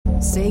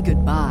Say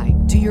goodbye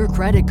to your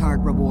credit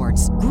card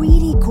rewards.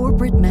 Greedy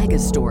corporate mega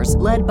stores,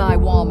 led by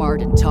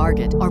Walmart and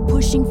Target, are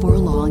pushing for a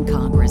law in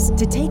Congress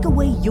to take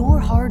away your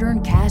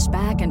hard-earned cash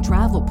back and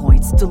travel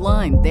points to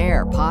line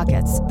their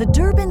pockets. The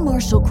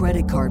Durbin-Marshall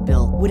credit card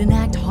bill would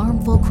enact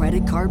harmful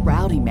credit card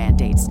routing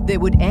mandates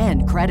that would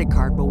end credit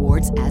card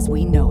rewards as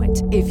we know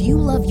it. If you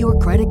love your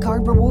credit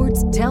card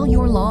rewards, tell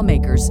your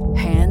lawmakers,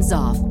 hands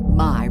off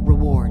my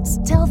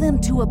rewards. Tell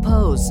them to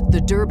oppose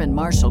the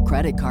Durbin-Marshall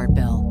credit card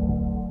bill.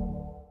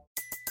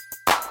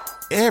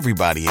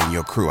 Everybody in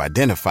your crew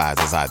identifies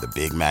as either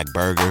Big Mac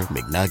Burger,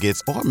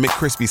 McNuggets, or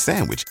McCrispy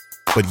Sandwich.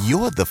 But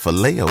you're the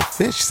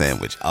Filet-O-Fish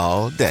Sandwich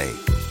all day.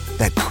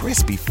 That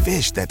crispy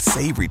fish, that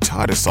savory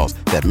tartar sauce,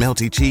 that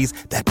melty cheese,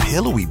 that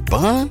pillowy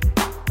bun.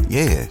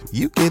 Yeah,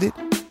 you get it.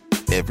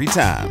 Every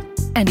time.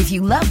 And if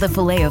you love the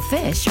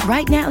Filet-O-Fish,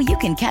 right now you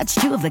can catch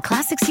two of the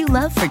classics you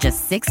love for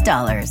just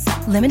 $6.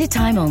 Limited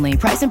time only.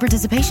 Price and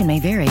participation may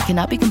vary.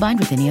 Cannot be combined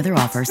with any other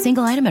offer.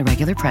 Single item at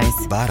regular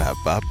price.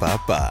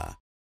 Ba-da-ba-ba-ba.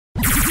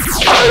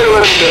 Kahlil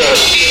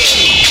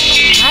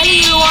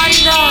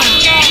Wonda.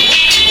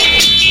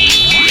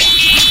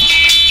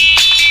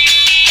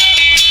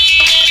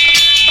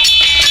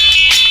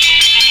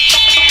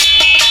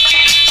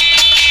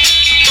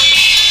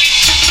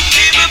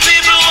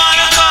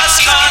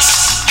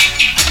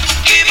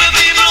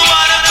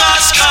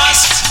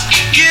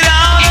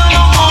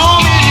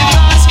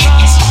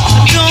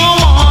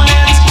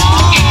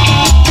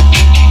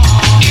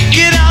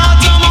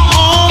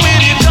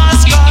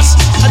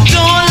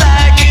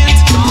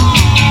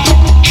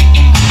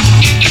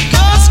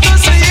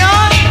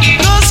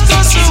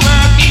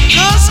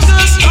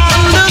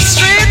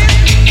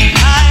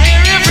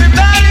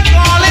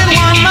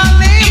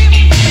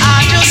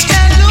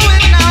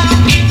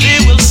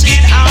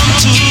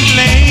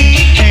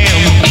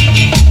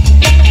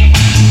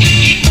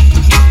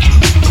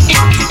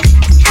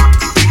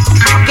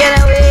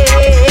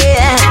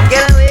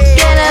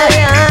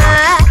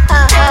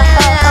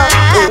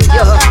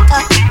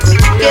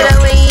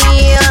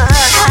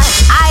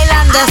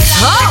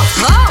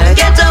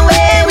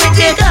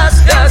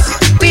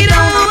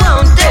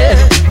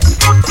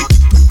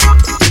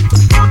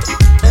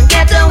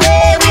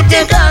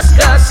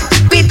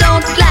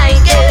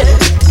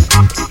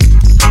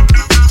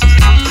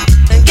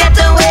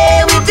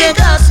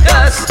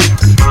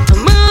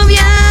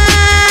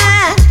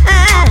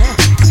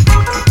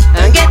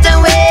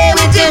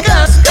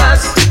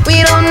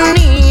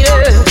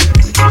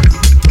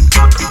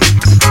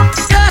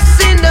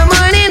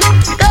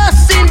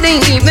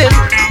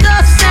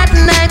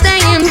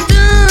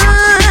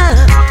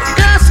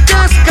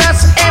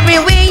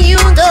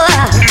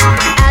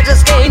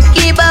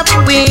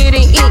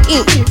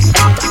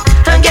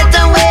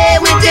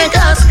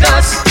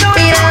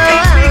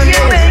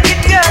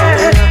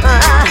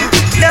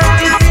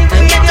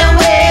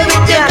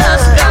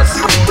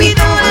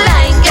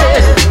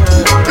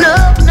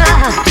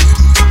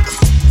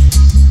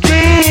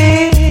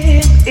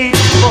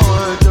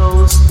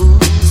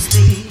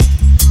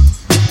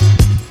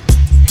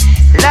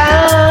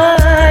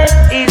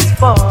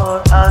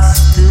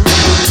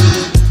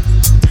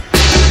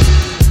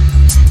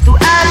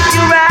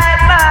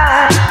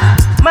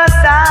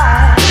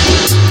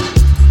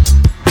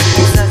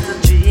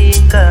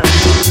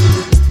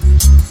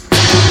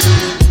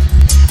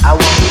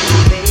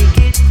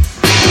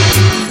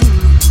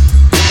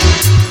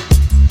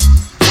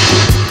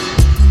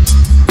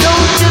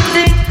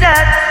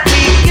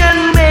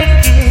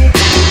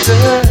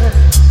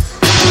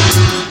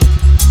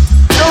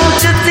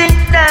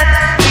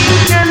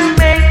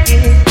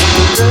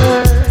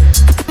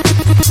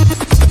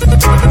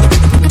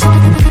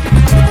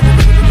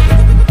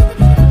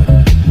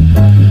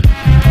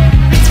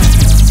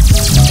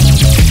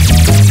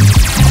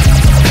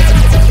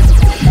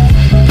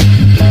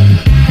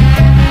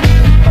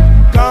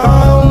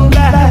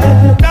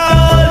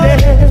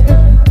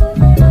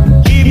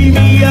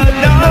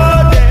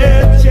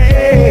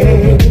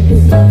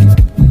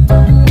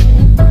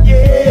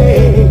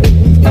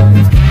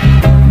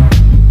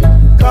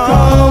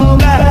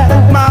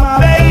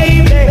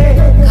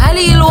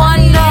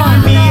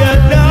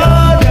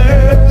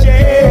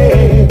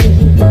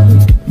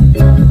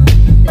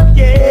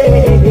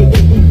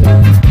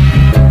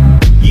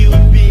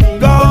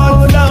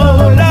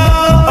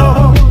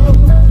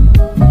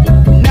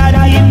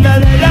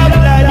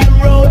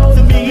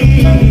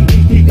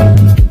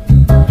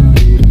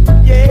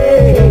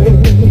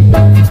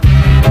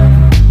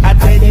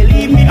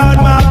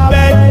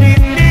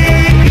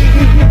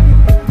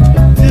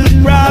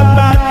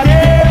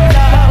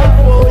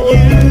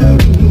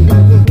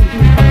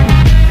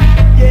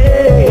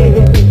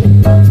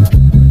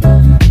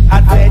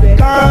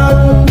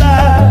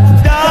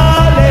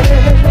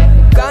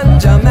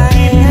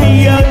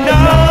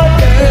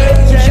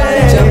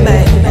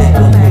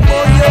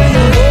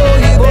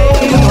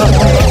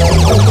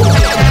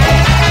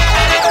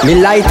 Me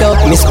light up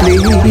me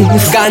spliff,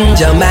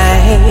 ganja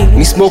man.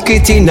 Me smoke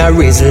it in a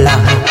Rizla.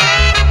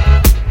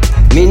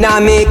 Me nah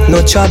make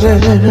no trouble,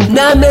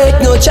 Nah make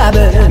no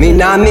trouble. me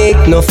nah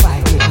make no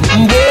fight.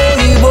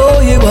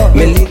 Boy, boy.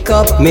 Me lick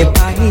up me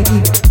pipe,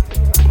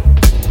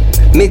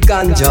 me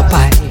ganja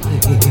pipe.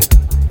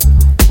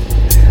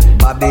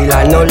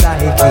 Babylon no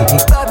like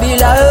it,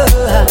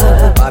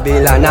 Babylon,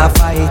 Babylon a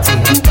fight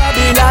it.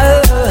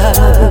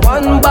 Babylon.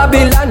 One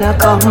Babylon a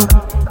come,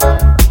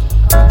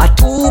 a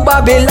two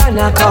Babylon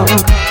a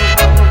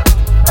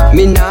come.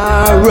 Me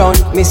nah run,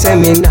 me say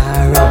me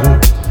nah run.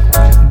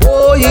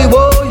 Boy,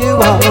 boy,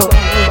 boy.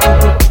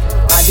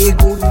 A the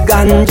good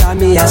ganja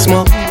me a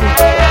smoke, a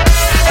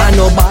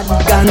no bad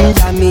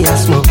ganja me a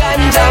smoke.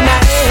 Ganja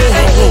man.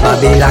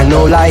 Babylon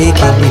no like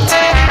it,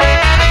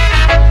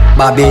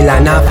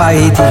 Babylon a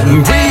fight it.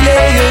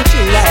 Relay your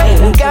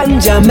children.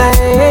 Ganja man,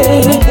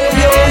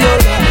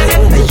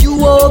 you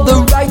are the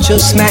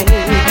righteous man.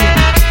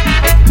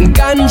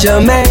 Ganja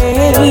man,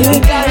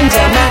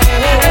 Ganja man.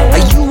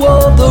 you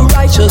are the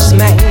righteous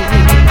man.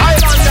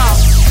 Ganja man.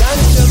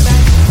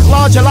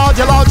 Large.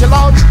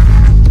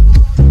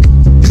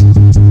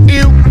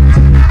 You.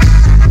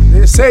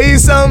 They say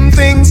some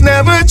things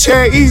never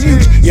change,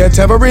 yet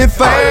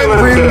everything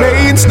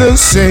remains the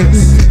same.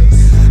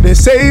 They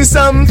say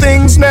some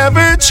things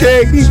never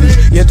change,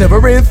 yet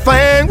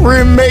everything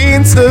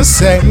remains the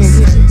same.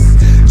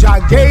 Jah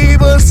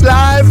gave us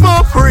life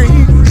for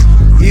free.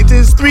 It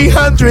is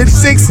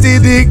 360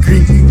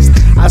 degrees.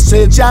 I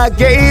said Jah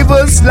gave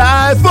us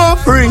life for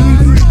free.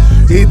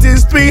 It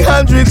is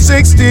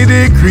 360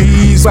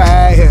 degrees.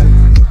 Right here.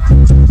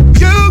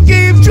 You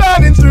keep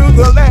trotting through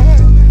the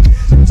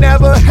land,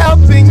 never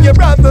helping your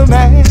brother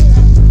man.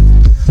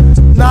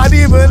 Not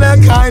even a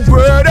kind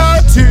word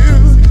or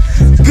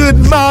two. Good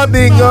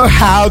morning or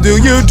how do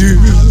you do?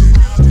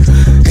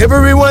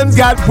 Everyone's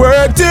got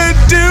work to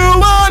do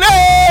on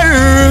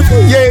earth,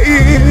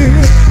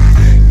 yeah.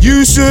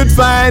 You should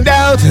find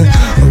out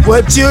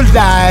what your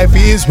life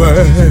is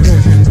worth,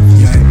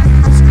 yeah.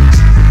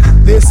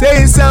 They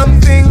say some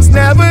things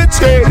never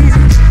change,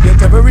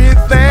 yet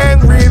everything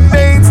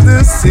remains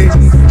the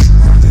same.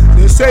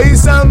 They say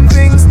some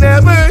things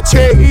never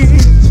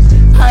change,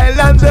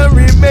 Highlander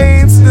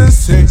remains the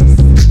same.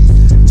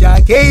 Jah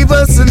gave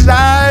us a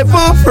life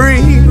for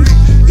free.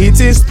 It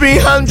is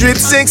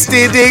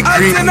 360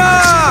 degrees.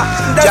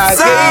 Jah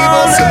gave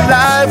us a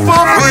life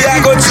for free. We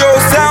are gonna show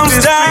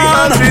sounds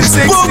down.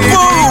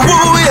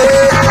 Woo,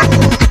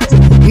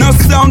 yeah. No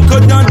sound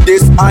could not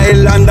this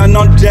island and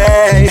not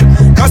day,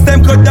 cause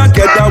them could not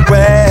get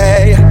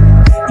away.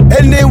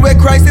 Anyway,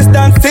 crisis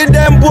done, see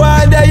them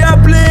boy they a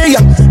play.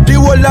 The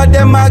whole of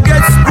them a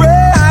get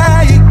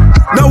spray.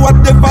 Now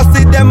what the fuss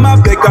see them a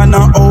beg and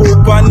a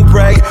open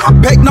pray.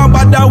 Beg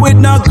nobody with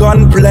no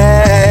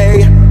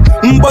gunplay.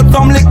 But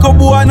some little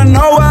boy no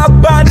know how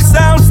bad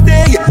sound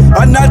stay.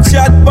 And not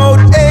chat about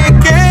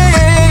AK.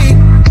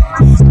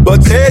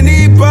 But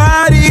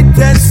anybody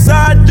tests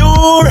a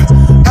door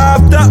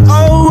after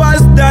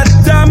hours that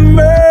a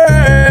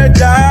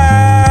murder.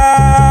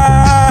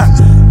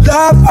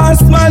 Laugh and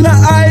smile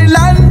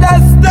Islander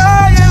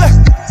style.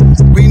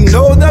 We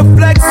know the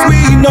flex,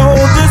 we know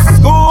the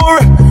score.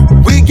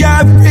 We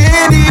got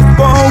pity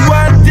for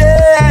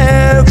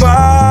whatever.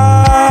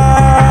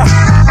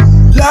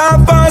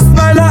 Laugh and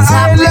smile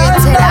Islander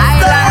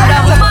style.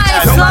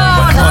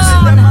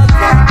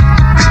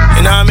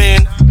 You know what I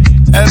mean?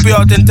 Help you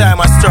out in time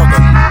of struggle.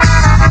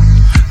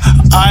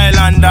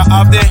 Islander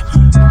of the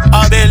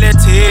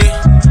ability.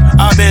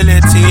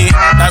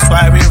 That's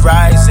why we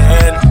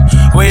rising.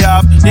 We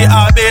have the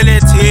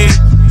ability.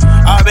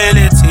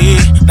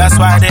 That's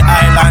why the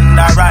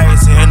Islander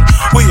rising.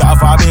 We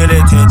have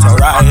ability to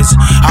rise.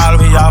 All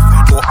we have to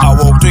do is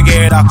work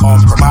together,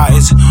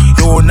 compromise.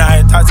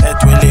 Unite and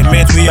set we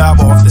limit. We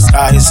above the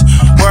skies.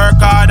 Work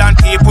hard and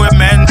keep we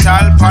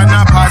mental pan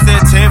a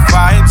positive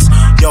vibes.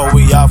 Yo,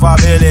 we have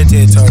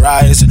ability to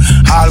rise.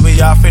 All we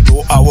have to do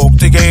is work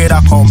together,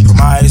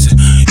 compromise.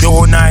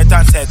 Unite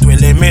and set we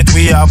limit.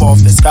 We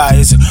above the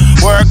skies.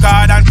 Work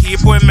hard and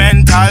keep we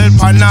mental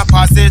pan a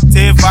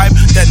positive vibe.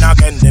 Then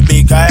again the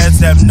big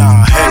guys them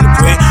not help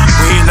we.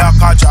 We lack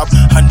a job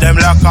and them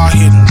lack a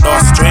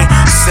industry.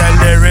 Sell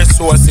the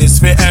resources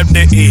for help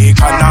the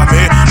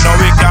economy. Now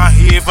we can't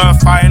even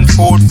find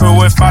food for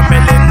we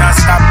family. Not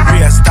stop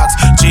race tax.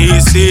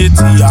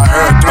 GCT a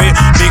hurt we.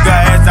 Big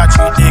guys that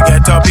treat the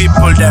ghetto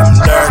people them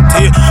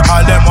dirty.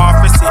 All them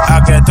office a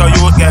ghetto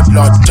you get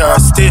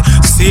bloodthirsty.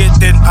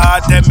 Satan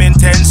had them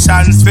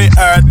intentions for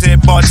earthy,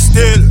 but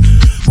still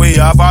we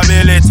have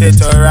ability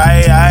to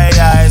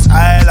rise.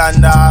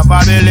 Islander have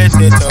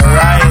ability to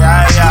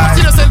rise.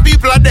 Innocent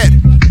people are dead.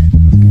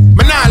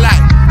 But not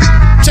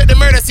lie. Check the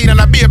murder scene and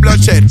a beer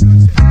bloodshed.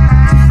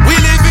 We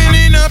living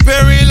in a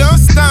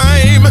perilous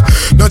time.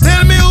 Now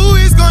tell me who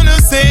is gonna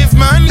save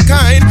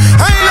mankind.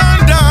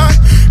 Islander,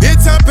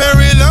 it's a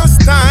perilous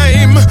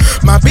time.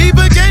 My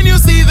people, can you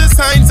see the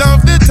signs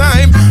of the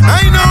time?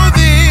 I know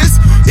this.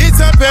 It's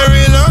a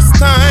perilous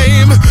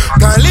time.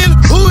 Kahlil,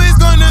 who is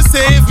gonna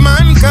save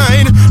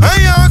mankind?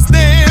 I ask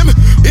them.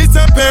 It's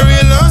a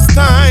perilous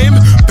time.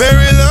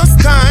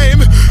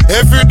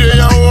 Every day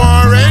a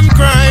war and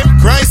crime.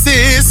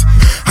 Crisis.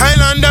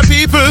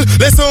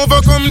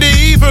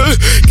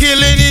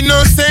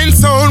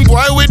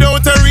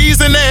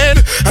 reasoning.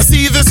 I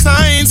see the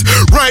signs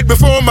right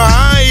before my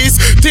eyes.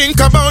 Think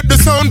about the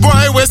sound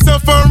boy we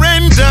suffer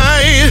and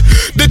die.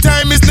 The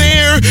time is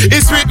near,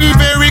 it's written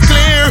very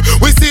clear.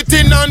 We're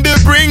sitting on the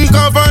brink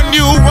of a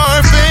new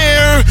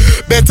warfare.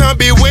 Better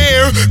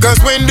beware,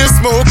 cause when the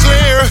smoke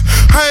clear,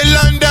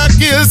 Highlander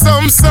kill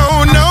some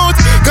sound out,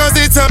 cause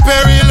it's a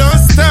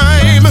perilous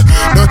time.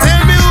 Now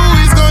tell me who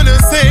is gonna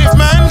save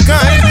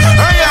mankind.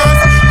 I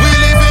ask, we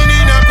living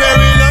in a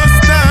perilous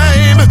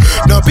time.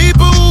 Now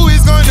people, who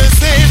is gonna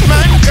save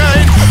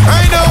mankind?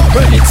 I know.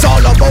 Well, it's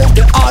all about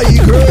the high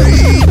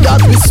grade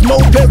that we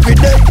smoke every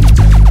day.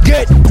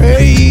 Get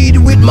paid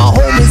with my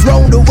homies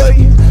round the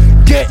way.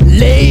 Get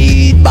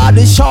laid by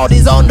the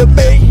shorties on the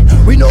bay.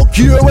 We no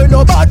care when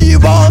nobody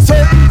wants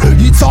it.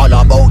 It's all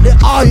about the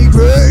high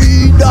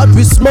grade that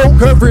we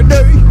smoke every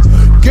day.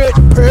 Get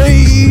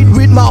paid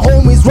with my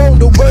homies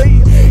round the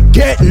way.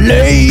 Get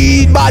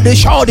laid by the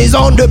shorties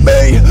on the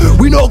bay.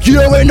 We no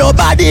care when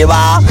nobody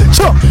wants.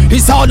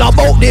 It's all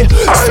about the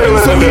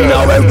sensory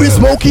now when we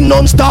smoking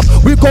non-stop.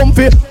 We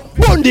comfy.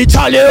 Run the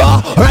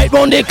chalera, right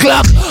on the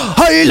clock.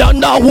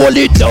 Highlander, hold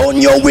it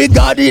down, yo, we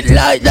got it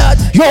like that.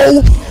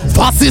 Yo,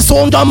 fastest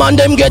sound man,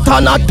 them get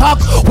an attack.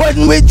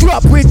 When we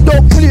drop with no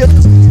plate,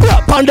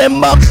 drop on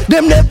them back.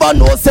 Them never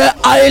know, say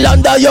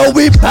Highlander, yo,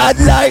 we bad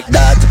like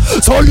that.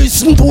 So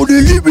listen to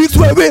the lyrics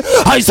where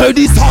I said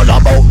it's all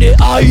about the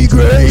high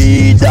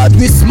grade that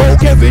we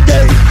smoke every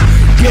day.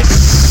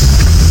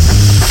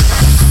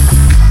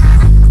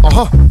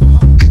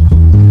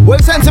 Well,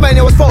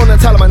 Sensimania was found in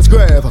Solomon's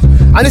grave.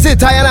 And it's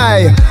Ty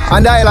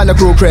and the Highlander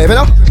crew crave, you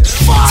know?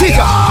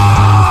 Tika!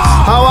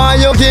 How are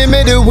you? Give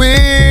me the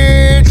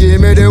weed, give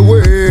me the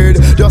weed.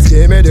 Just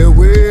give me the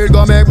weed,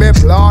 gonna make me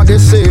plant the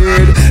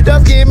seed.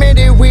 Just give me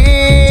the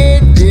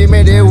weed, give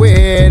me the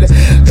weed.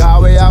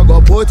 That way I go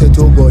put it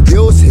to good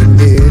use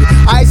indeed.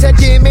 I said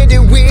give me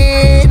the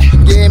weed,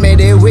 give me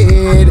the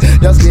weed.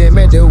 Just give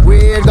me the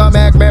weed, gonna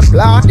make me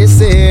plant the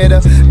seed.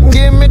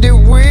 Give me the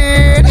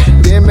weed,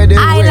 give me the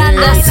weed.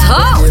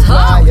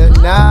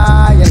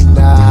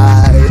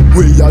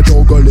 We are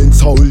juggling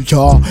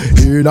soldier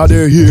in the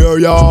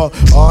area,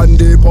 and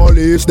the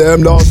police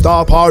them don't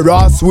stop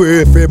harass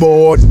with a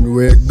button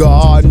with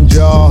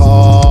ganja.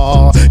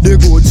 The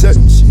good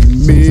sense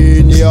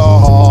mean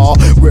ya.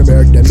 We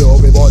make them know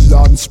we want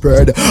land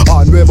spread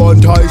and we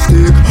want tie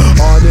stick,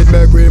 and it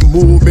make we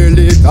move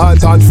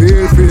militant and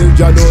feel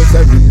ya know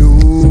say we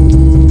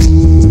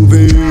move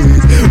it.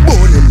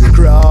 Born in the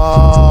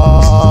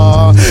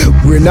crowd.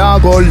 We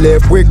not go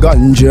left with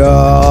ganja.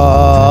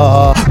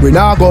 We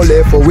not go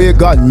left for we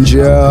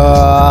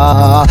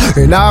ganja.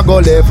 We not go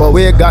left for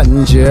we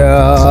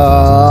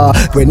ganja.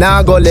 We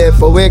not go left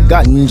for we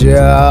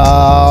ganja.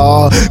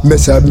 Me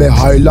say me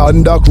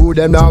Highlander crew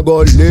them not go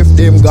lift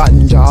them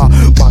ganja.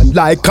 Man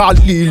like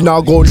Kahlil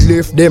not go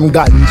lift them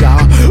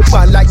ganja.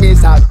 Man like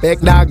Mr.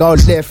 Peck not go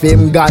lift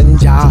him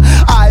ganja.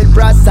 All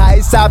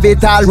precise have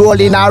it all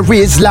rolling a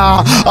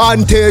Rizla.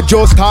 Ante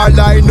just start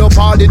line up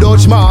all the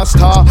Dutch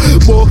master.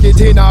 Book it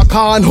in a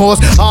can house,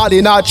 all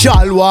in a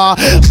chalwa.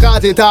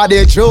 Got it at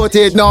the truth,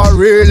 it not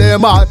really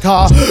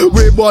matter.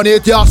 We burn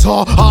it yes,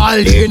 all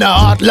in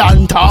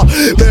Atlanta.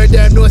 Make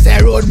them know say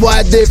road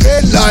boy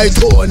defend like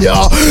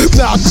Tonya.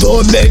 Not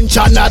to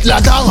mention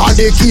Atlanta and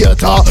the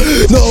theater.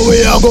 Now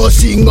we are go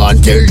sing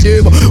until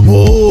them.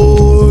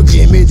 Oh,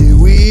 give me the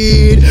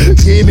weed,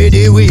 give me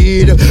the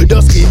weed.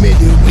 Just give me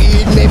the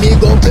weed, make me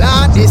go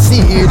plant the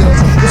seed.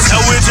 So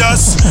we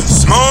just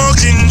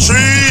smoking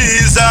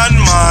trees and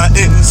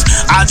mountains.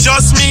 I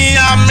just me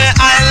and me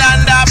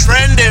Highlander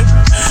friend them.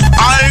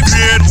 I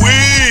grade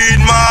weed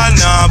man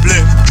a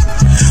blame.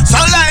 So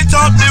light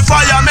up the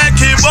fire, make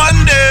it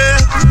burn there.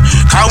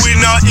 Can we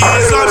not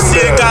ease up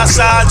Sega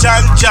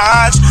Sergeant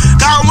Charge?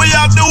 Can we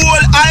have the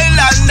whole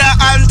Highlander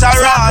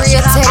entourage?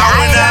 And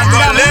we not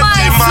gonna let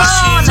the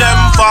machine them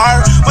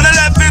far. When I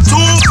left it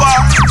too far.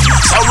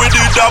 So we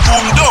did the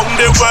boom down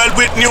the world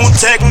with new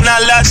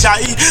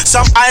technology.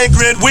 Some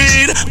high-grade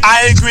weed,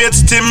 high-grade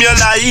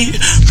stimuli.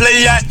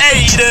 Player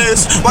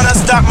haters wanna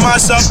stop my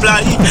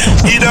supply.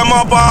 Hit them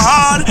up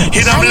hard,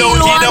 hit them low,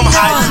 hit them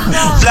high.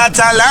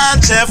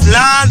 Plataland,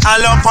 Teflon,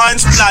 all up on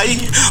fly.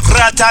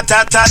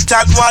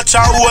 Rat-tat-tat-tat, watch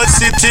our whole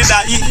city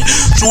die.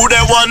 Through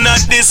the one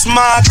of this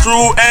my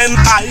crew and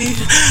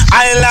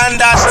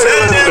Highlander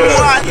tell them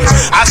why.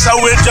 I saw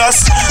we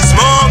just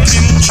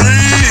smoking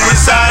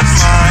trees and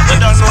mine.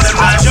 Don't know them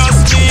I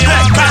just me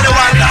like Kahlil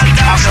Wonda.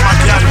 After my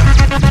piano.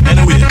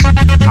 Anyway,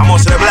 I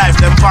must have life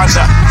them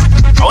panda.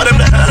 I want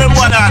them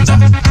one under.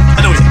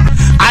 Anyway,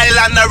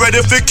 Highlander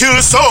ready for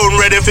kill sound,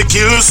 ready for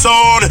kill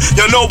sound.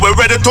 You know we're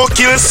ready to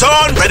kill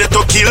sound, ready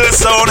to kill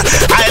sound.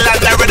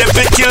 Highlander ready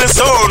for kill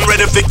sound,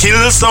 ready for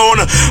kill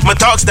sound. My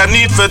talks that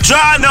need for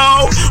draw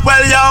now.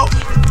 Well yo,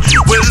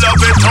 we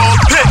love it all,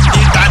 pick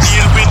it and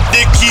deal with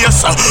the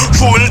case.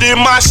 Pull the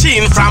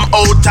machine from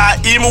outer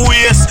him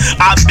waist.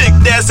 A big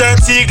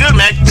desert eagle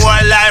make boy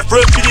life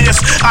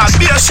replace. A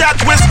beer shot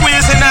we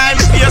squeezing I'm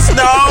face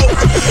now.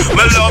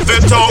 Me love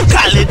it all,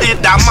 Kahlil did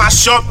that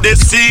mash up the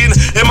scene.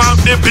 Him have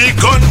the big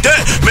gun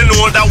there, me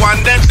know that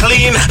one that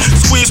clean.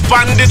 Squeeze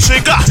on the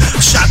trigger,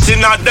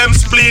 shotting at them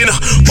spleen.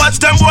 Watch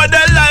them boy,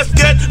 their life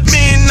get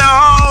me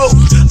now.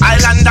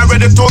 Islander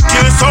ready to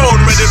kill sound,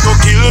 ready to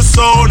kill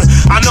sound.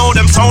 I know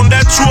them sound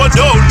that throw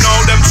down, now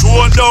them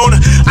throw down.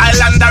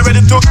 Islander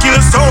ready to kill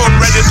sound,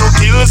 ready to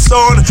kill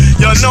sound.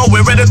 You know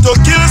we're ready to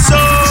kill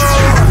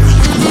sound.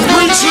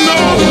 Reaching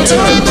out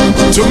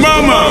to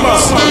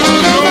mamas,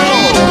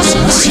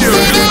 sincere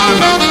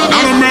honor,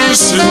 not a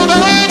mercy.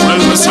 Well,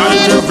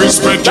 beside your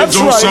respect, you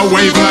just a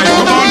wave like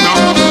a banner.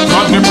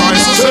 Got the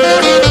price to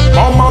say,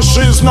 mama,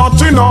 she's not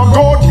in a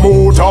good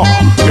mood.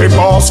 The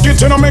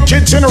basket in my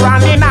kitchen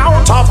running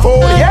out of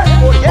food, yeah.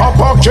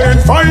 Papa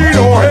can't find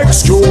no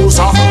excuse.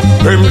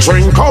 Them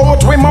drink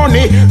out with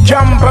money,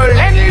 gamble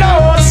and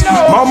lose.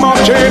 Mama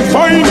can't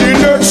find the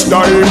next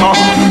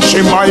dime.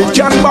 She might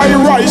can buy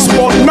rice,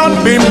 but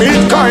not be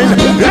meat kind.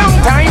 Long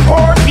time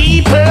poor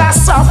people are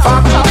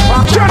suffer.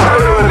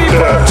 Generally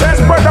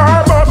purchase but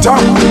our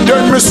bottom.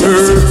 Then me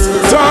say,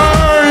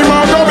 time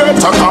I go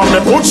better. Come me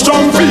put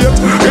strong faith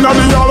in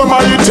the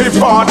Almighty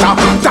Father.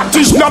 That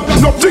is not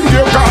nothing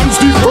you can't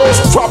the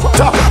first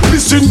chapter.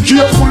 Listen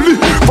carefully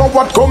for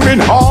what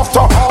coming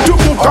after. The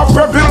book of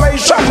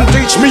Revelation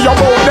teach me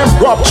about them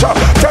rapture.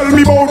 Tell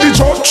me about the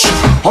judge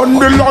and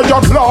the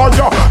lawyer.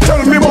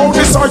 Tell me about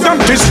the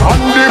scientist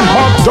and the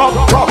mad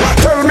doctor.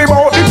 Tell me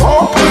about the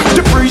pope,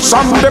 the priest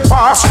and the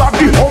pastor,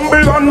 the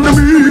humble and the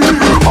meek,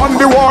 and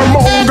the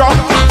warmonger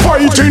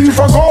fighting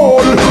for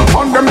gold,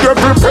 and them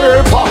devil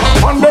paper,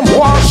 and them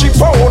worship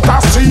out. I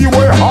see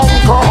where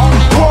hunger,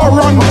 war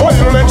and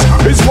violence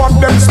is what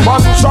them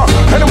sponsor.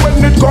 And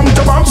when it comes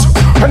to bombs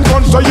and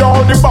guns, they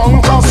are the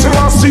bankers. Still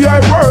I see a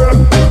world,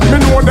 me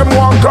know them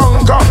want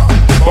conquer.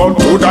 But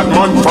to that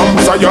man from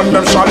Zion,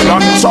 them shall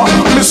answer.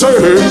 Me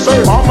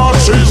say, mama,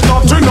 she's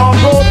not in a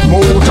good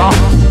mood.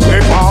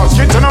 The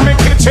basket in my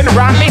kitchen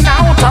running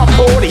out of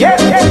food. Yeah,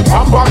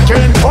 Papa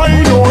can't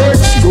find no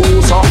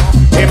excuse.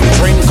 Him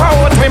drink out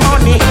with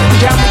money,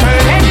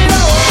 gamble and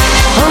lose.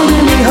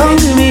 Hungry me,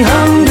 hungry me,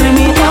 hungry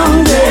me,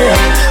 hungry.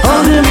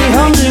 Hungry me,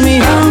 hungry me,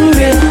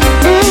 hungry.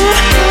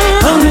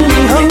 Hungry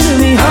me, hungry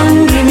me,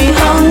 hungry me,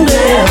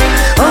 hungry.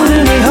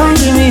 Hungry me,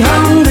 hungry me,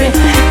 hungry.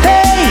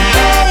 Hey,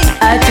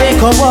 I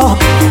take a walk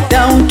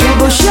down to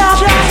the shop.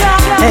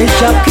 Hey,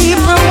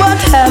 shopkeeper, what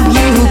have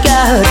you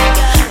got?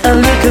 A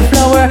little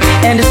flour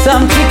and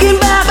some chicken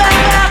back.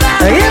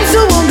 I am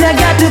so hungry, I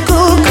got to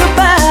cook a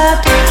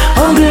pot.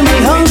 Hungry me,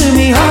 hungry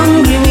me,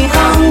 hungry me,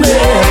 hungry.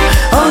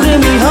 Hungry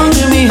me,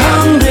 hungry me,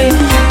 hungry.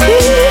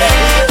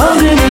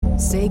 Hungry me.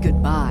 Say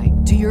goodbye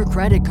to your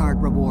credit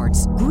card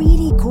rewards.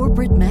 Greedy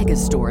corporate mega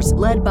stores,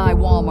 led by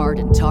Walmart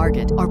and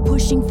Target, are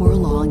pushing for a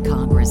law in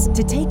Congress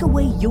to take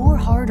away your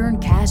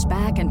hard-earned cash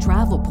back and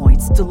travel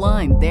points to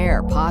line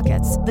their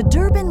pockets. The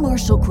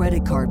Durbin-Marshall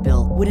credit card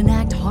bill would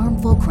enact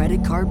harmful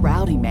credit card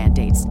routing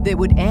mandates that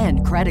would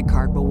end credit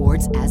card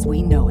rewards as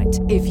we know it.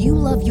 If you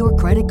love your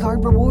credit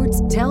card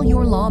rewards, tell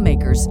your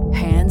lawmakers,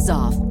 hands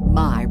off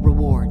my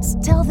rewards.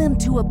 Tell them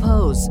to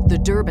oppose the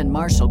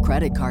Durbin-Marshall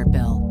credit card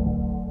bill.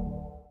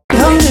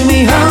 Hungry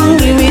me,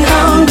 hungry me,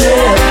 hungry.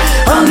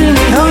 Hungry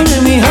me,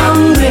 hungry me,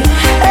 hungry.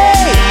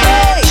 Hey,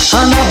 hey.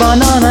 And a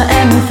banana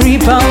and 3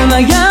 pound of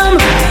yam.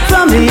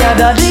 From the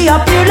other day I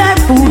feel like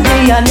food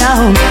day and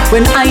now.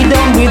 When I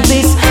done with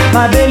this,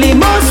 my belly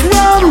must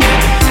run.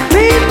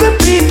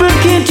 People,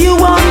 can't you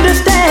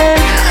understand?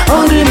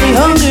 Hungry me,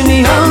 hungry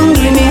me,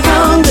 hungry me,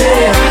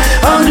 hungry.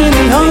 Hungry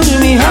me, hungry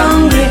me,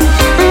 hungry.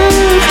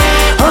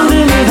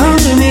 Hungry me,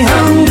 hungry me,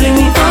 hungry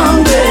me,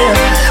 hungry.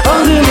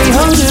 Hungry me,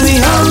 hungry me,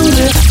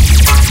 hungry.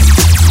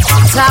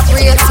 Top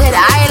rated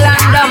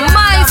Islander,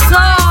 my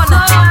son.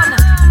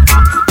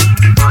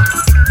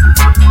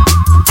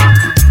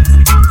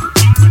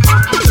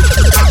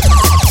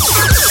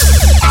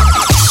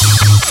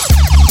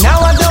 Now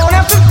I don't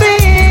have to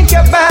think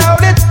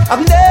about it.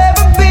 I've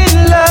never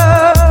been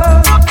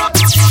loved.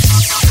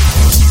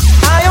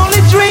 I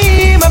only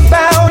dream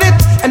about it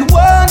and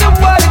wonder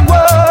what it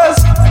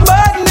was.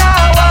 But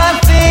now I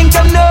think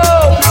I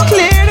know it's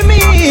clear to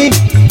me.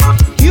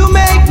 You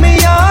make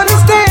me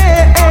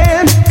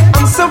understand.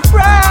 I'm so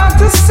proud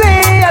to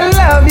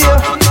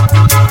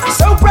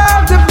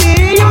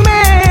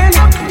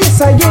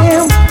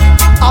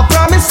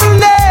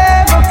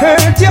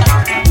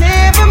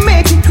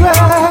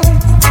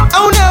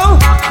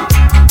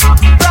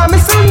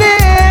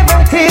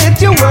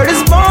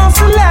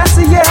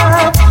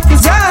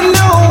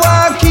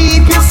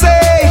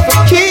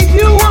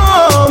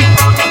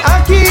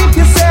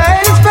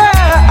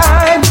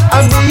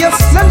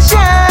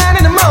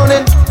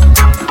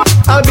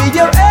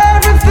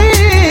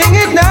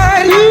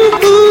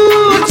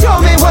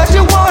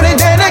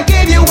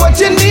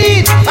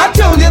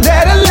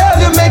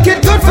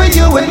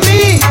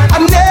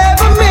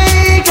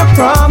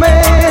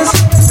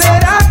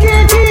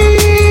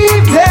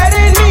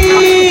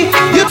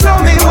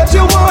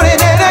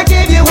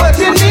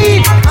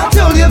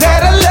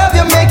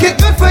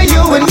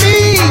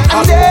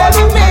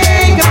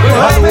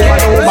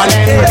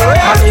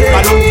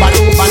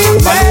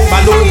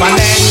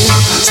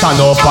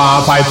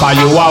fight for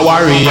you a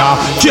warrior.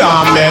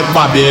 Can't make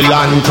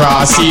Babylon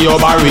cross. See your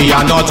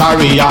barrier, not a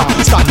area.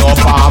 Stand up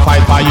and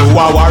fight for you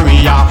a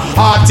warrior.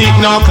 Heart it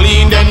not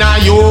clean, then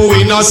you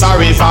we no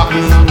sorry for.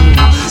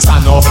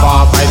 Stand up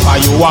and fight for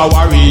you a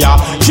warrior.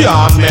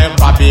 Can't make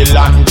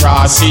Babylon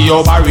cross. See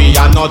your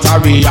barrier, not a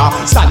area.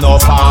 Stand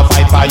up and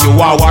fight for you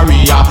a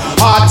warrior.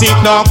 Heart it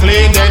not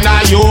clean, then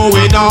you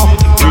we no.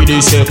 With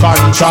the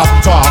second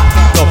chapter,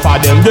 enough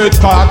of them get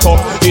caught up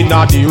in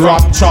the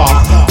rapture.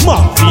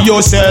 Map for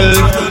yourself,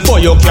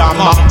 but you can't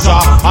matter.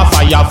 A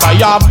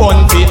fire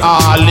burn for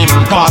all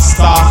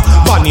imposter.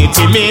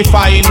 Vanity may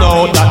find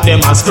out that them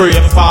a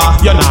scraper.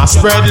 You not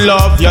spread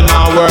love, you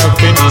not work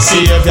for the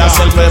savior.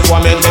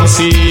 Self-employment them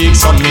seek,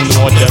 some me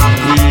know them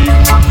weak.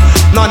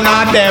 None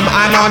of them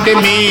are not the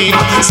meek.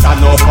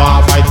 Stand up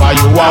and fight for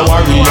you a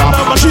warrior.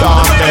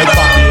 Can't make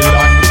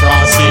Babylon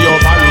cross. See your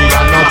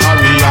barrier, not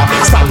barrier.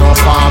 Stand up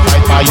and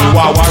fight for you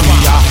a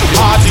warrior.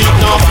 Heart it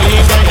not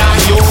clean, then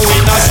you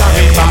in a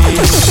sorry.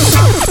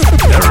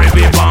 The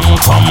ribby bang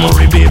come,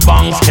 ribby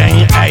bang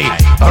skeng, hey.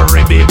 A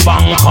ribby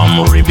bang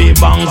come, ribby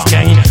bang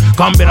skeng.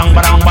 Come birang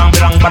barang bang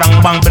birang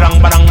barang bang birang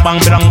barang bang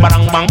birang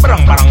barang bang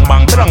birang barang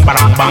bang birang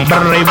barang bang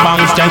ribby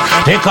bang skeng.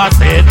 Take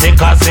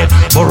a set,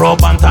 Burro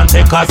Bantan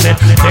take a set,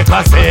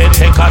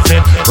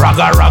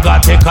 Raga raga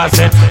take a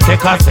set,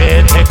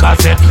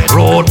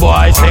 Road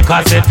boys take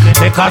a set,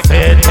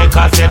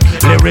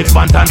 Lyrics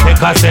Bantan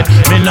take a set.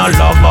 Me no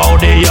love how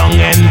the young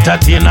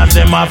entertainers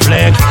them a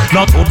flex.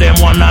 Not to them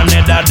one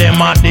another,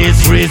 them a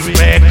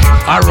disrespect.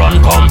 I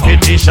run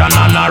competition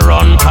and I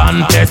run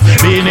contest.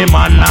 Beanie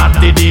man not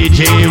the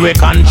DJ, we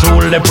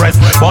control the press.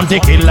 Bounty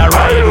killer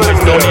ride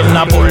west down in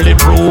a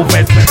bulletproof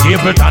vest.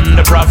 Capleton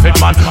the prophet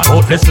man,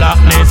 out the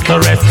slackness to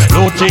rest.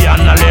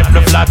 Luciana left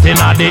the flat in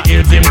the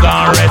hills, him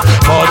gone rest.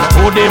 But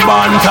who the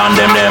band and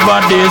them never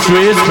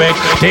disrespect.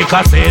 Take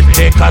a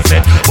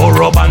set,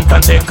 Burro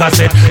Bantan take a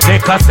set,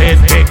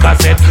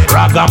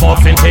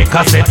 Ragamuffin take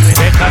a set.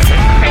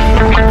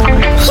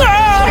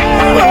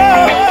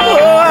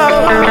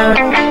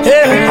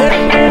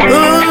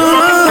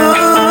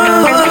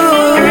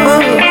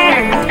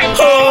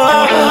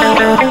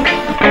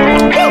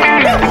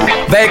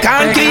 They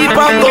can't keep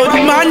a good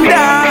man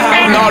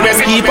down, always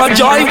keep a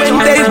joy when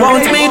they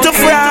want me to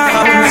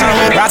frown.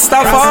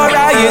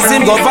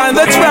 Rastafariism govern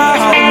the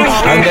throne,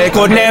 and they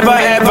could never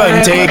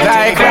ever take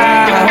thy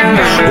crown.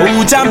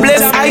 Who can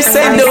bless, I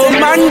say no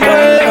man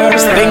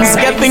curse. Things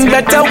getting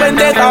better when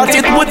they thought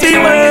it would be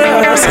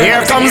worse.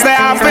 Here comes the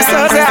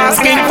officers, they're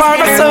asking for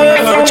a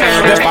search.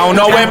 They found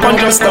a weapon,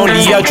 just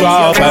only a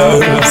drop.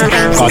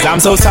 Cause I'm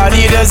so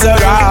solid as a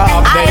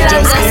rock, they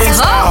just can't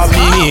stop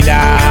me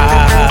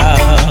now.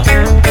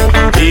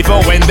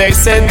 Even when they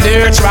set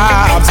their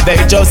traps, they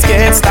just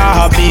can't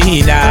stop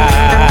me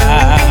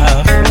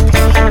now.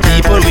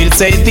 People will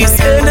say this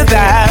and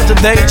that,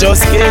 they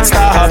just can't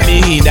stop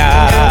me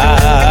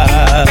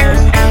now.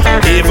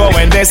 Even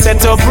when they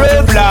set up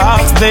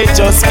roadblocks, they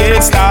just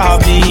can't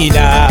stop me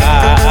now.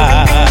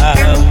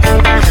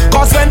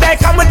 Cause when they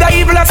come with the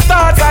evil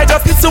starts, I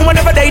just listen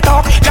whenever they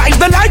talk. Drive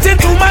the light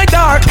into my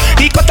dark,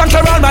 he cut and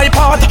clear on my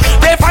path.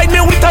 They find me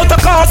without a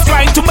cause,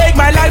 trying to make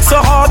my life so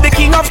hard. The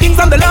King of Kings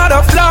and the Lord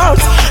of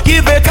Lords,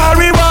 give it a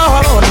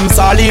reward. I'm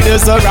solid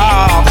as a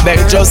rock, they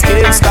just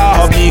can't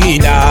stop me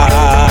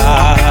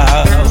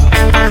now.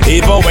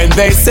 Even when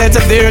they set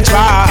their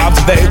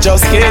traps, they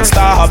just can't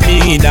stop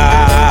me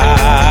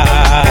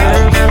now.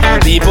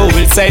 People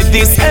will say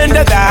this and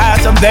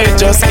that, and they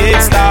just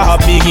can't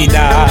stop me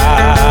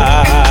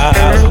now.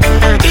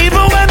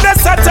 Even when they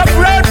set up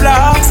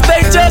roadblocks,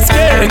 they just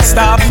can't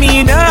stop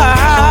me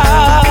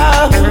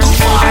now.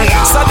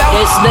 So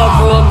it's the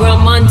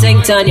program and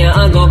take Tanya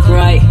and go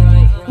cry.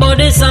 But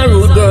this a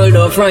rude girl,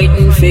 no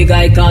frightened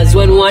figure. Cause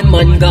when one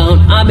man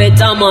gone, a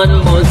better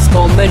man must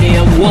come with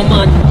a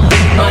woman.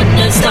 And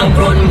just stop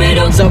run me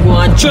down, so go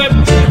and trip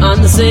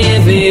and see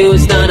if you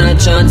stand a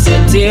chance to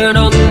tear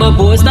down my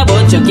poster.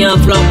 But you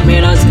can't flop me,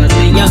 that's cause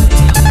me young.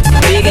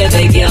 Big girl,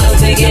 big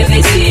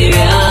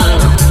serial.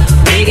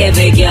 Big girl,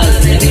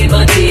 big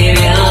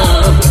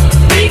material.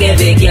 Big girl,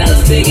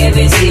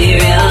 big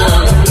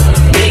serial.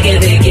 Big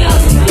girl.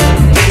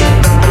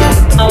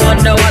 I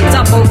wonder what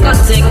type of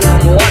cutting,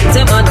 what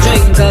am I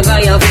drink? A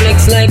guy a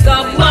flex like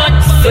a mad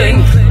thing.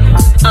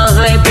 I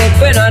hype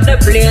up in the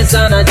place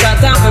and I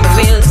chat on my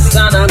face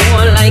and I go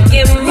like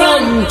him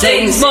run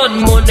things. But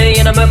money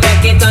in my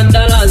pocket and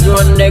dollars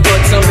run the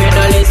gut. So me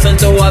no listen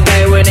to a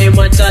guy when him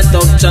a chat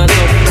up.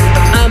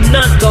 I'm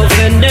not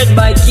offended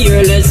by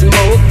careless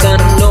mouth,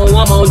 and no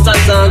amount of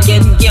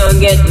talking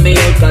can't get me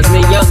out. Cause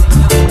me young,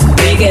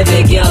 big girl,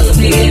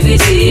 big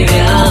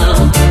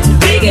serial.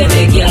 Big girl,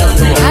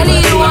 I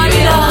need one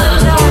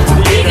love.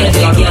 Big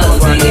girl,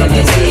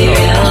 big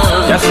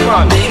serial. Yes,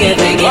 man.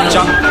 Watch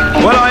out.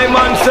 Well, I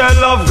man said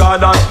well, love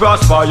God and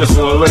prosper, your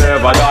soul will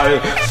never die.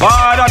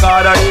 Father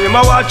God, I him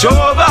a watch over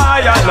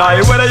I and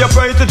I. Whether you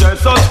pray to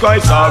Jesus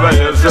Christ or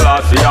else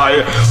Selassie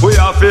I. We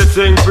have to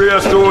sing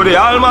praise to the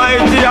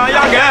Almighty I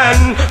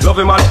again. Love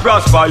him and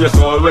prosper, your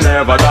soul will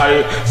never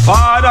die.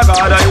 Father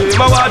God, I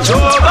him a watch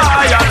over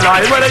I and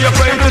I. Whether you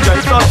pray to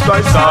Jesus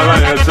Christ or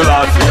else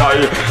Selassie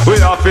I. We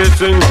have to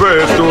sing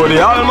praise to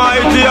the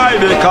Almighty I.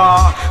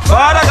 Because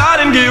Father God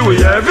him give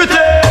we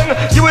everything.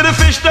 Give we the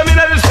fish them in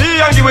the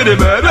sea and give we the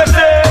bird we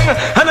sing.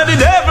 And the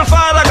devil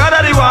Father God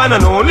are the one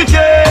and only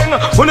king.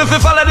 When if you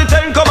follow the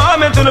 10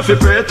 commandments, when if you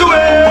pray to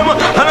him.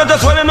 And I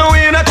just wanna know we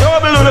in a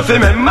trouble, when if you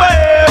remember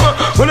him.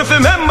 When if you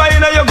remember you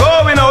know you're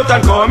going out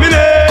and coming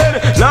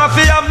in. Now if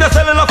you have the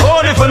cellular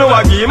phone, if you know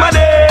I give my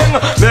ding.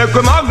 Make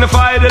we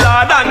magnify the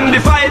Lord and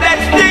defy that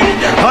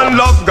thing. And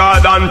love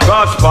God and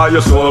prosper,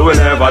 your soul will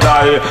never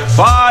die.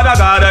 Father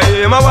God, I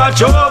him a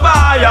watch over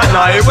I and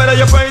I. Whether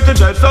you pray to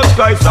Jesus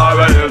Christ or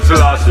else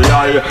Selassie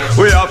I.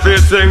 We have to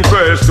sing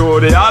praise to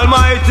the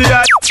Almighty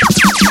I.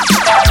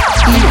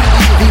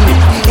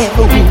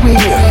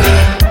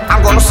 Everywhere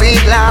I'm gonna say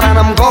it loud and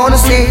I'm gonna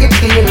say it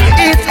clear.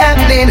 It's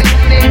happening,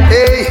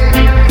 hey,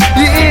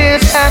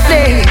 it's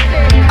happening,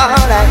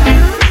 alright.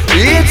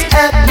 It's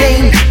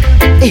happening,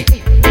 hey.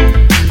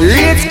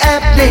 It's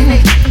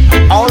happening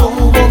all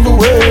over the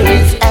world.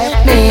 It's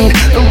happening.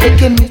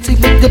 Reggae music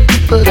make the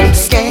people them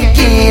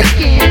skanking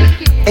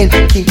and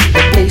keep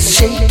the place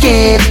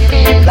shaking,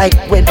 like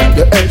when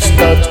the earth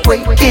starts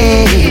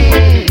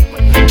quaking.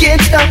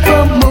 Can't stop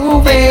from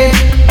moving,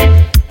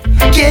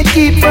 can't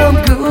keep from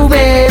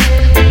grooving.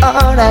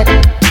 Alright,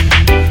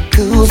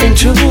 cruising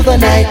through the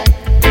night,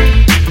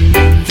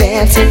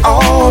 dancing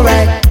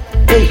alright.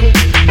 Hey,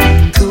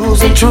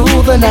 cruising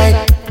through the night,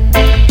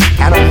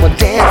 and I'm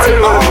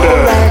dancing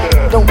alright.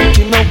 Don't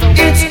you know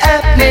it's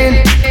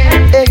happening?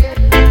 Hey,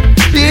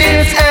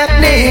 it's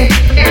happening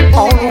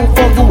all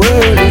over the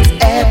world. It's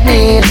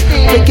happening.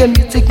 Reggae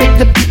music make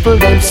the people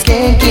them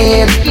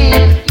skanking,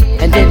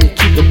 and then you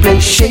keep the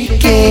place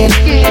shaking,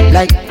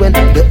 like when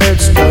the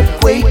earth start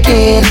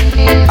quaking.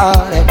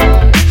 Alright,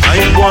 I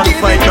ain't want to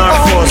fight nor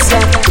fuss,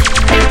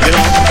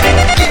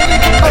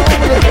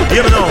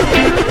 you know.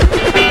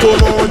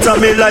 Come out of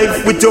me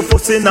life with your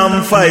fussing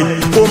and fight.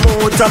 Come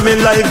out of me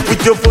life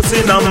with your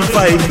fussing and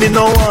fight. Me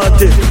no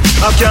want it,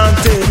 I can't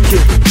take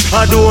it,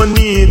 I don't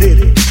need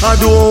it, I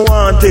don't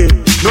want it.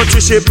 No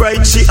she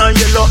bright, she and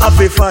yellow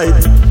happy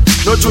fight.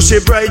 No she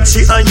bright,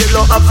 she and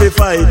yellow happy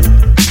fight.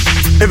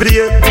 Every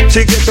day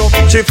she get up,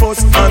 she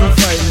fuss and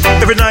fight.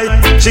 Every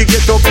night she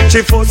get up,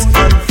 she fuss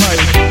and fight.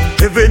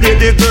 Every day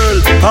the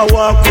girl I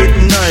walk with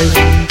knife.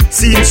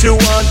 Seems she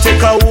want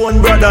take her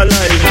own brother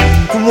life.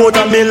 Come out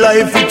of me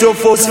life with your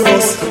fuss.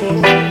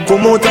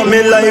 Come out of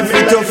me life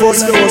with your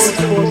fuss.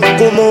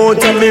 Come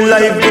out of me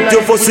life with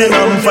your fussing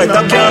and fight.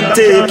 I can't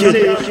take it,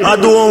 I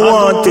don't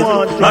want it,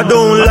 I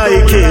don't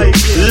like it.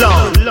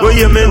 Lord, where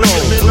you me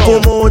now?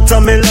 Come out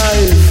of me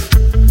life,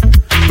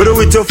 but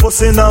with your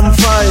fussing and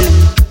fight.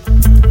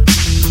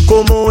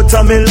 Come out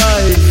of me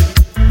life,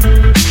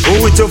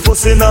 with your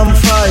fussing and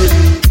fight.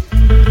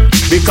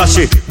 Because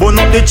she burn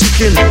up the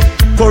chicken,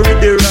 curry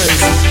the rice.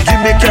 Give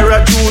me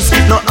carrot juice,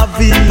 no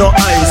avi, no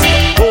ice.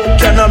 How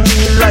can I be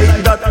like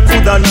that,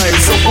 good and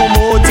nice? So come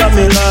out of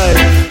me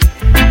life,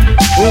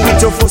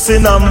 with your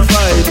fussing and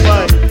fight.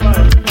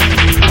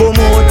 Come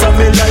out of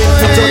me life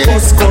with your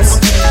cuss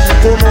cuss.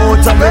 Come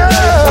out of me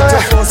life with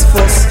your fuss.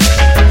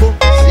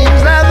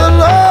 Seems like the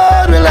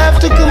Lord will have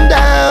to come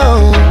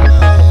down.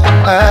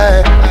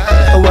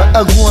 What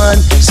a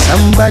one,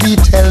 somebody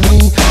tell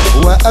me.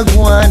 What a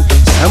one,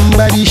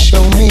 somebody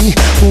show me.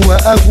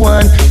 What a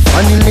one,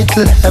 funny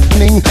little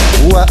happening.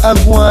 What a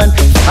one,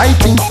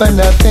 fighting for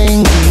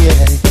nothing.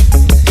 Yeah.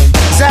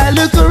 As I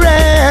look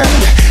around,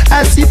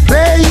 I see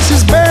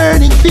places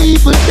burning,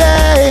 people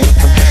die.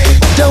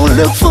 Don't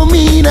look for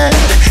me now,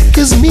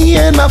 'cause me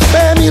and my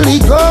family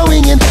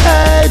going and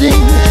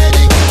hiding.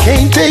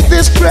 Can't take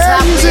this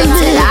crazy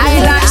living.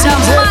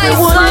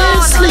 Everyone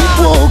is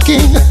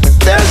sleepwalking.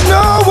 There's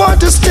no one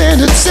to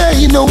stand and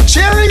say no,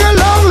 cheering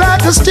along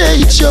like a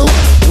stage show.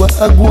 What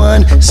a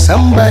one,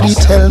 somebody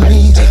tell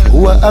me.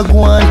 What a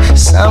one,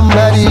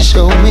 somebody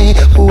show me.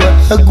 What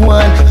a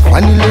one,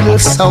 funny little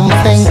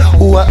something.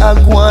 What a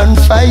one,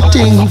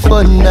 fighting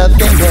for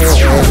nothing.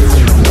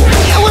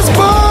 I was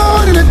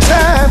born in a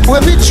time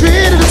when we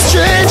treated a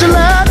stranger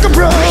like a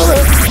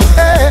brother.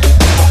 Hey,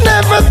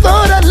 never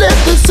thought I'd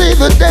live to see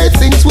the day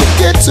things would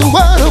get too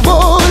out of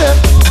order.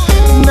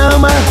 Now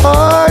my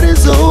heart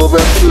is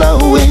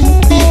overflowing.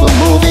 People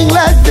moving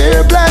like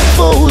they're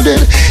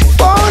blindfolded.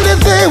 If only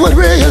they would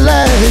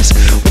realize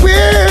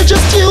we're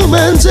just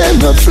humans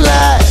and not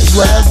flies.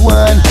 What a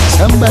one,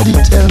 somebody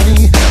tell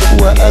me.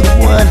 What a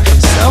one,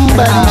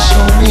 somebody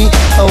show me.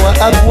 What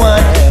a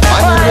one,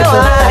 funny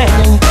little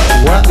happening.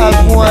 What a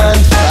one,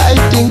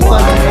 fighting for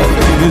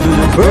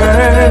the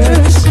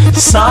birds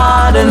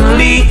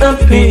suddenly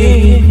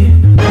appear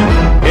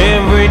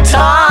every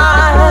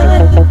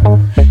time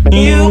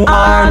you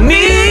are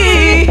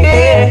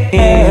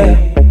near,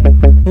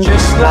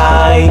 just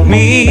like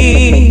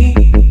me.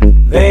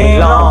 They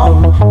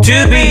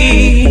to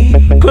be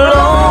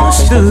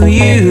close to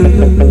you.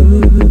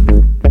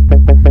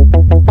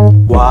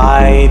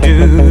 Why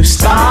do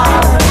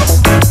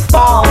stars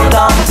fall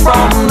down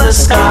from the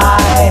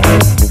sky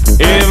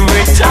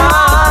every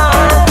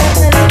time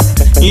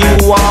you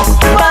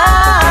walk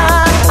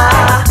by?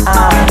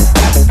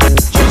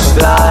 Just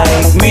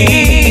like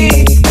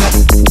me,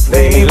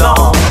 they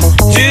long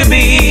to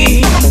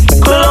be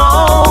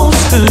close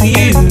to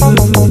you.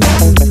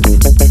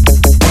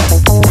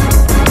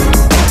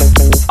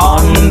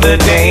 On the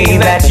day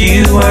that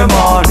you were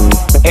born,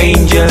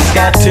 angels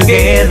got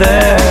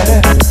together,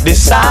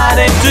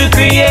 decided to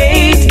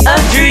create a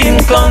dream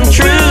come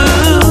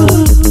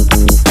true.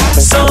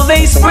 So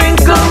they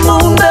sprinkle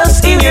moon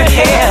dust in your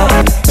hair,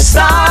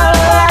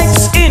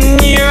 starlights in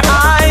your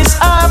eyes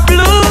are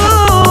blue.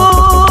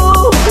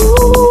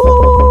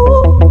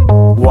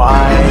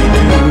 Why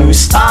do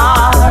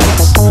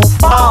stars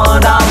fall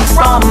down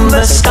from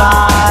the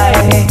sky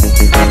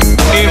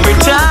every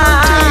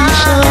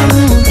time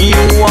you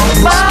walk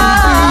by?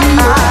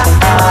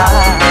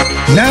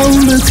 Now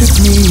look at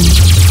me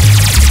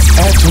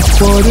at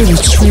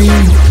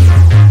 2:45.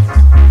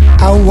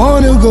 I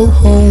wanna go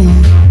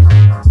home,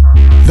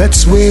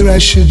 that's where I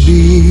should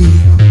be.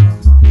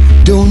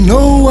 Don't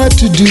know what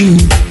to do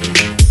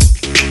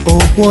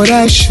or what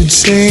I should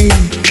say.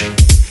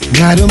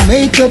 Gotta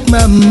make up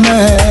my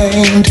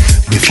mind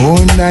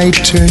before night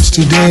turns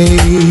to day.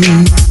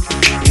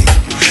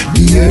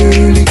 Be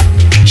early,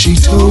 she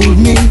told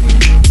me,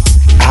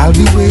 I'll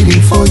be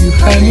waiting for you,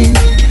 honey.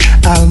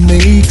 I'll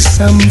make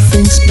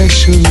something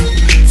special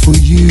for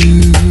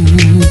you.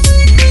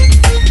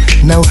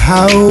 Now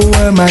how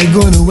am I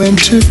gonna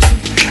enter?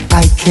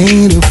 I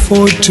can't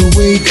afford to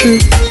wake her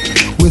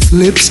with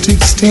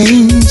lipstick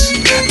stains.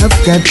 I've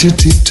got to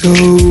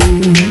tiptoe.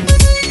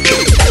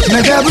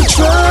 Now double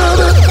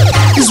trouble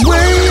is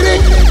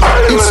waiting.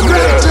 It's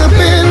wrapped up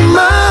in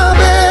my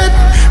bed.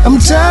 I'm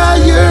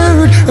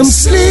tired, I'm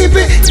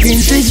sleepy.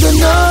 Can't take the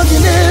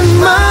noggin in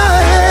my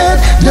head.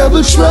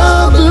 Double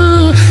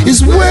trouble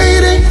is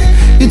waiting.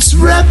 It's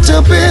wrapped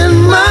up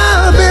in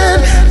my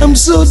bed. I'm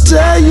so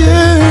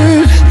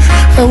tired,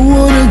 I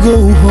wanna go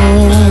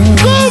home.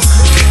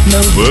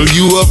 Well,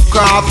 you have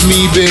caught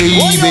me, baby.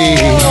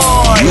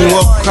 You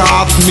have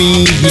caught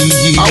me,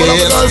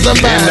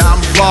 and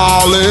I'm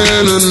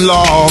falling in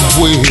love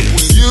with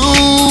you.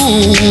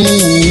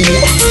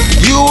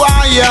 You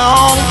are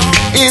young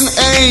in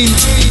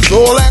age, so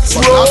let's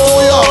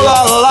roll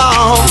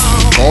along.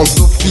 'Cause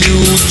the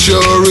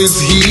future is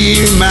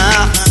here,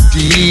 my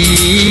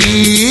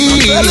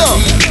dear.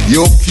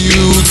 Your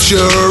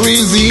future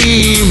is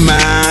here,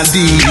 my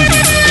dear.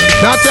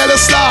 Now tell the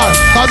star,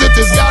 'cause it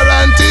is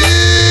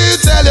guaranteed.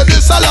 Tell you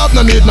this I love,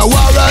 no need no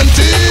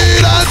warranty.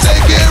 I'll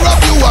take care of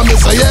you, I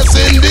say yes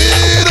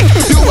indeed.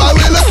 You I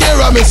will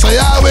care, I say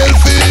I will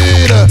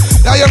feed.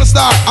 Now you're the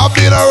star, I've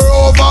been a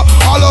rover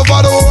all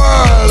over the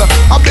world.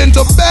 I've been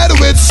to bed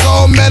with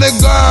so many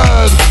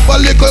girls,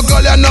 but little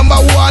girl you're number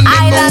one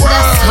in the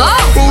world.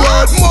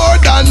 Worth more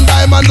than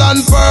diamonds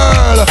and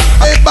pearl.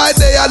 Day by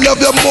day I love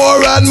you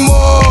more and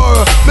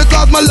more,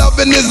 because my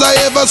loving is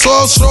ever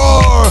so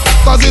sure.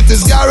 'Cause it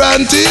is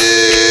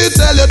guaranteed.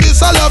 Tell you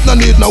this I love, no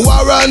need no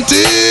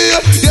warranty.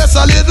 Yes,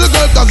 a little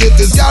girl, 'cause it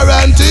is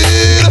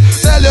guaranteed.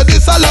 Tell you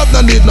this I love,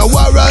 no need no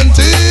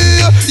warranty.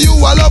 You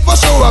I love for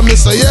sure, I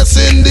say yes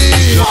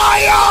indeed.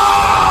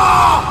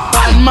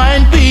 Bad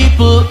mind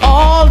people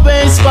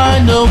always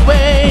find a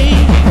way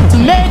to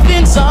make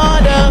things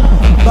harder,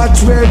 but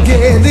we're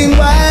getting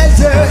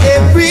wiser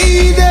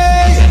every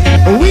day.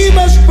 We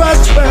must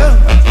prosper.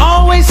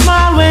 Always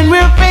smile when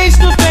we're face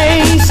to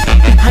face.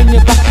 Behind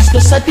your back is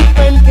just a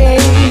different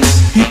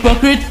case.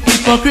 Hypocrite,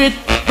 hypocrite,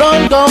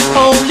 run, go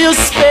hold your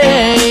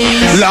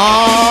space.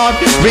 Lord,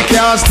 we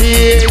can't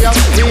stay.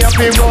 We have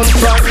to run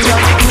from ya.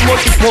 Too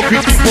much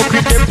hypocrite,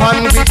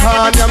 upon the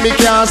corner. Me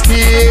can't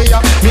stay.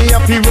 Me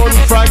have to run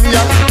from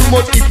ya. Too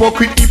much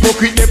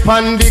hypocrite,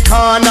 upon the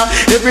corner.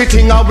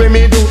 Everything I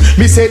me do,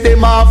 me say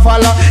them a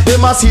follow.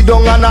 Them a sit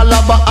down and a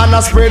lava and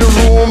a spread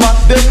rumor.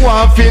 Them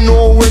want to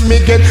know when me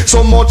get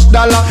so much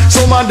dollar.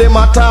 Some of them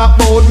a talk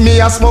about me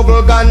a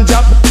smuggle ganja.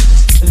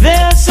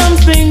 There's some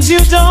things you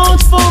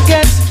don't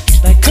forget,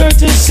 like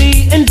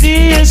courtesy and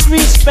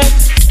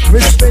disrespect.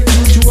 Respect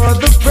you to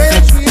other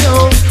friends we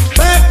know.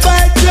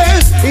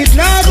 Backbiters, it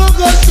never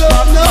goes so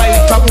no.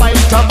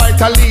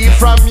 Bite, leave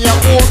from ya.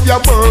 Hope ya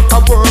work,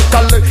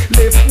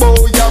 live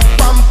boy, ya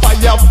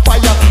vampire,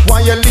 fire.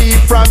 Why you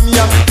leave from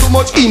ya? Too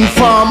much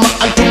informer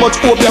and too much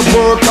hope ya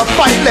work.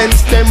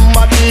 Violence them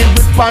a deal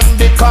with pan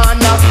the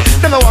corner.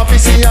 They no want to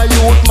see a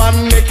youth man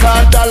make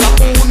a dollar.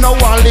 Who no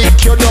want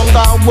lick you down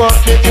and work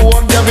the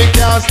code. Yeah, we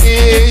can't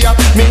stay ya.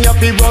 Me have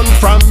to run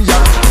from ya.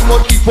 Too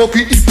much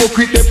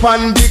hypocrite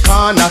upon the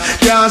corner.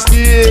 Can't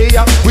stay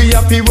ya. We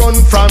have to run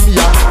from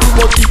ya. Too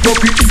much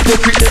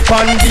hypocrite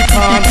upon the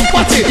corner.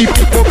 Watch it,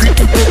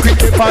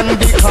 hypocrite upon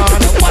the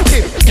corner. Watch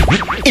it.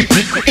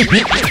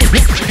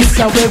 It's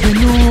a way we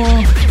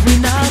know. We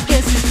now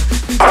guess it.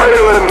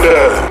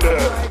 Islander.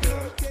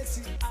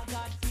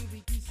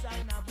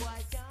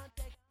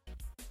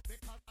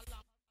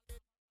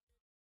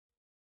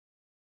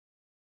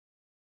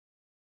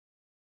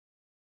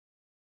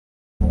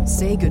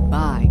 Say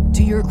goodbye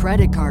to your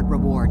credit card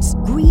rewards.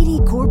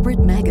 Greedy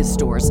corporate mega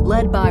stores,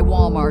 led by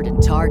Walmart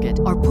and Target,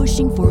 are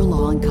pushing for a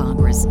law in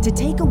Congress to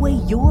take away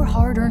your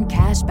hard-earned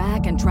cash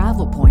back and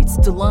travel points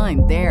to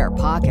line their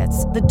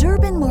pockets. The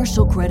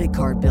Durbin-Marshall credit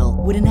card bill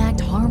would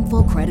enact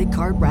harmful credit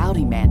card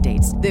routing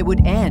mandates that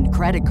would end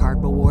credit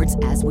card rewards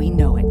as we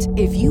know it.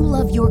 If you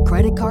love your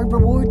credit card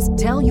rewards,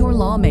 tell your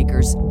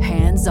lawmakers,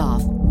 hands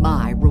off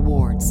my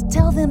rewards.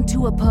 Tell them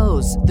to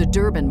oppose the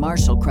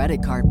Durbin-Marshall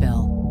credit card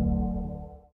bill.